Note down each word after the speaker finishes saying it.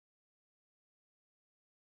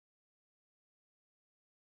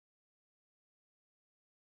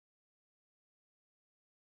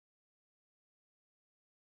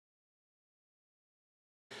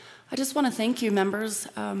I just want to thank you, members.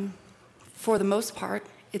 For the most part,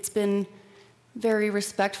 it's been very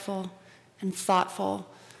respectful and thoughtful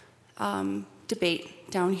debate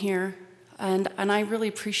down here, and I really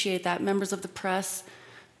appreciate that. Members of the press,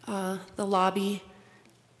 the lobby,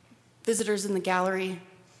 visitors in the gallery,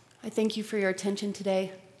 I thank you for your attention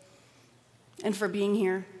today and for being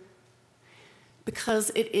here, because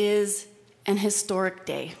it is an historic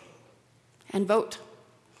day and vote,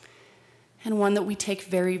 and one that we take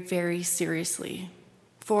very, very seriously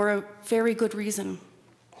for a very good reason.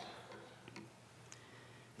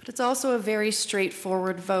 But it's also a very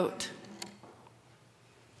straightforward vote.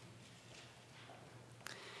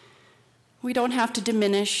 We don't have to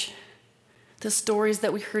diminish the stories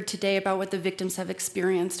that we heard today about what the victims have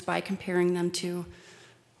experienced by comparing them to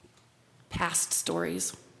past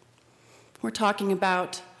stories. We're talking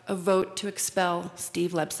about a vote to expel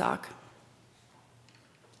Steve Lebsock.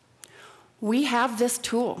 We have this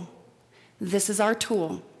tool. This is our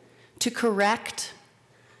tool to correct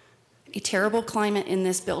a terrible climate in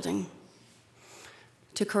this building,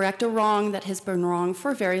 to correct a wrong that has been wrong for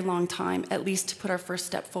a very long time, at least to put our first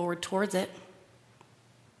step forward towards it.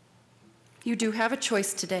 You do have a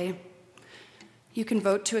choice today. You can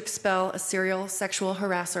vote to expel a serial sexual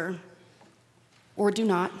harasser, or do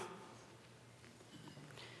not.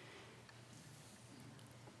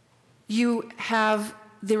 You have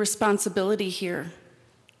the responsibility here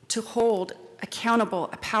to hold accountable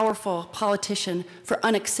a powerful politician for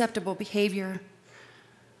unacceptable behavior,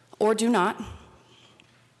 or do not.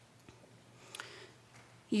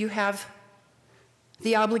 You have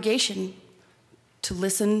the obligation to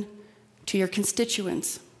listen to your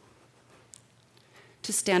constituents,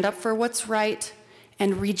 to stand up for what's right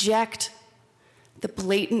and reject the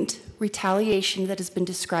blatant retaliation that has been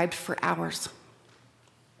described for hours.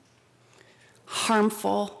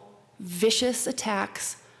 Harmful, vicious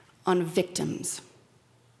attacks on victims.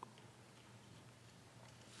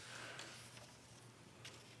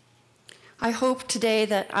 I hope today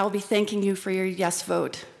that I'll be thanking you for your yes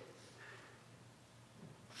vote.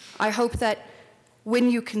 I hope that when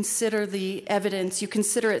you consider the evidence, you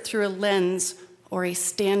consider it through a lens or a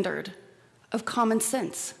standard of common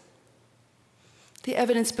sense. The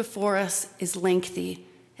evidence before us is lengthy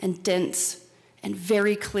and dense and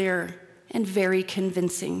very clear and very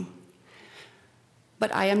convincing.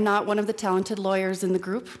 But I am not one of the talented lawyers in the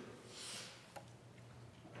group.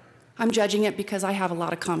 I'm judging it because I have a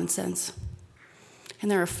lot of common sense. And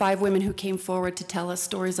there are 5 women who came forward to tell us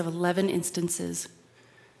stories of 11 instances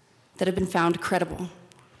that have been found credible.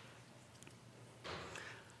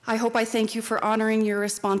 I hope I thank you for honoring your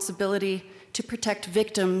responsibility to protect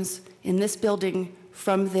victims in this building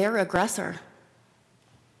from their aggressor.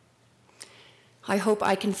 I hope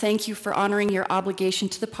I can thank you for honoring your obligation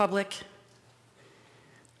to the public,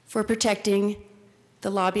 for protecting the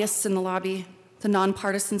lobbyists in the lobby, the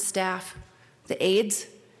nonpartisan staff, the aides,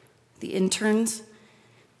 the interns,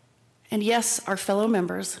 and yes, our fellow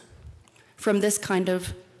members from this kind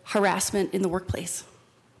of harassment in the workplace.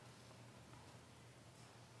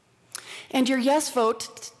 And your yes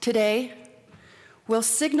vote today will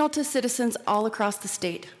signal to citizens all across the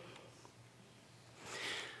state,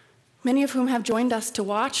 many of whom have joined us to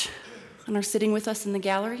watch and are sitting with us in the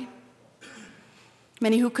gallery,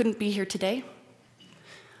 many who couldn't be here today,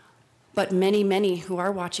 but many, many who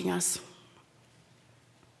are watching us.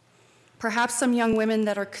 Perhaps some young women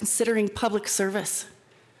that are considering public service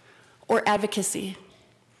or advocacy,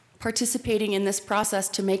 participating in this process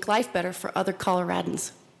to make life better for other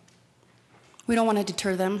Coloradans. We don't want to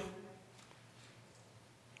deter them.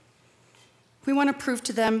 We want to prove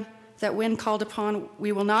to them that when called upon,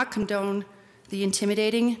 we will not condone the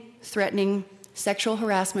intimidating, threatening, sexual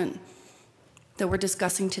harassment that we're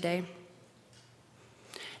discussing today.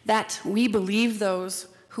 That we believe those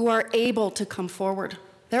who are able to come forward.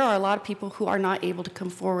 There are a lot of people who are not able to come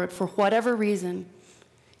forward for whatever reason,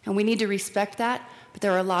 and we need to respect that, but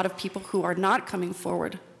there are a lot of people who are not coming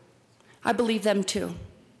forward. I believe them too.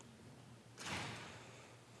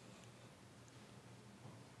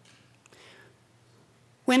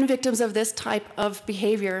 When victims of this type of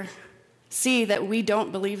behavior see that we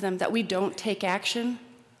don't believe them, that we don't take action,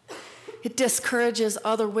 it discourages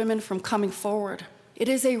other women from coming forward. It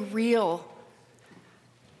is a real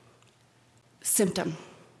symptom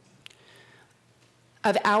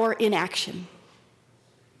of our inaction.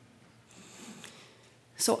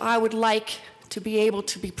 So I would like to be able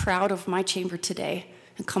to be proud of my chamber today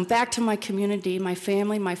and come back to my community, my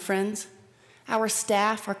family, my friends, our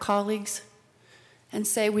staff, our colleagues, and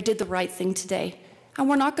say we did the right thing today. And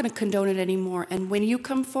we're not going to condone it anymore. And when you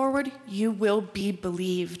come forward, you will be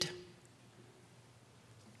believed.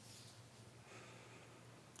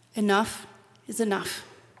 Enough is enough.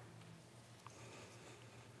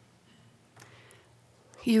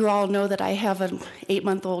 You all know that I have an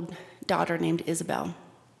 8-month-old daughter named Isabel.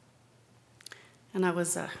 And I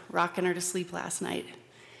was rocking her to sleep last night.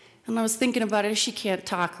 And I was thinking about it. She can't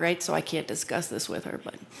talk, right? So I can't discuss this with her.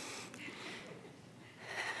 But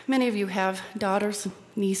many of you have daughters,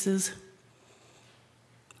 nieces,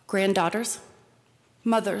 granddaughters,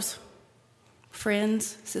 mothers,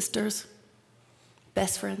 friends, sisters,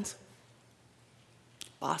 best friends,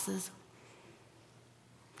 bosses.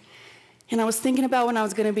 And I was thinking about when I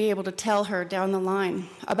was going to be able to tell her down the line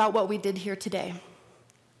about what we did here today.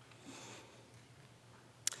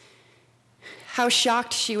 How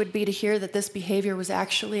shocked she would be to hear that this behavior was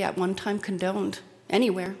actually at one time condoned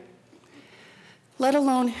anywhere, let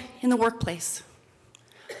alone in the workplace.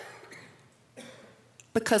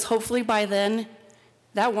 Because hopefully by then,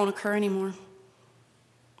 that won't occur anymore.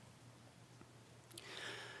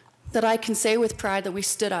 That I can say with pride that we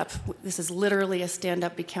stood up. This is literally a stand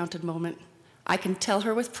up, be counted moment. I can tell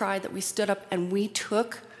her with pride that we stood up and we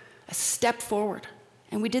took a step forward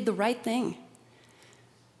and we did the right thing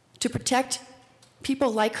to protect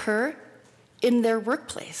people like her in their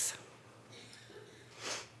workplace.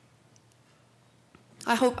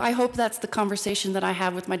 I hope that's the conversation that I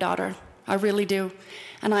have with my daughter. I really do.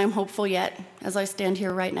 And I am hopeful yet as I stand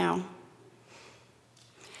here right now.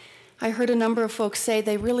 I heard a number of folks say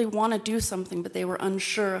they really want to do something, but they were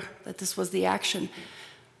unsure that this was the action.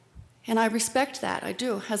 And I respect that, I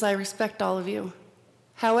do, as I respect all of you.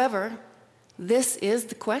 However, this is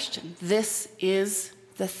the question. This is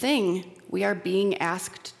the thing we are being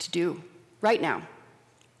asked to do right now,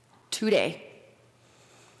 today.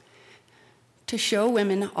 To show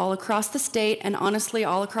women all across the state and honestly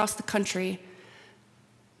all across the country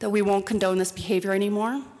that we won't condone this behavior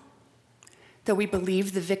anymore, that we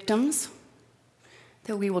believe the victims,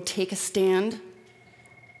 that we will take a stand,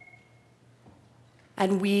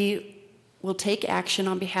 and we will take action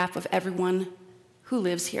on behalf of everyone who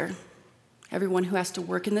lives here, everyone who has to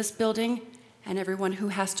work in this building, and everyone who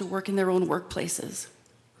has to work in their own workplaces.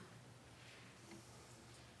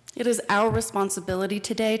 It is our responsibility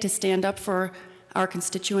today to stand up for our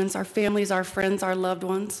constituents, our families, our friends, our loved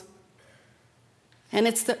ones, and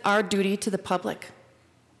it's our duty to the public.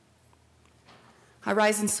 I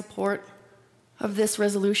rise in support of this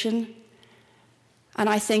resolution, and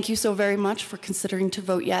I thank you so very much for considering to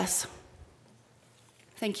vote yes.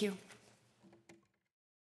 Thank you.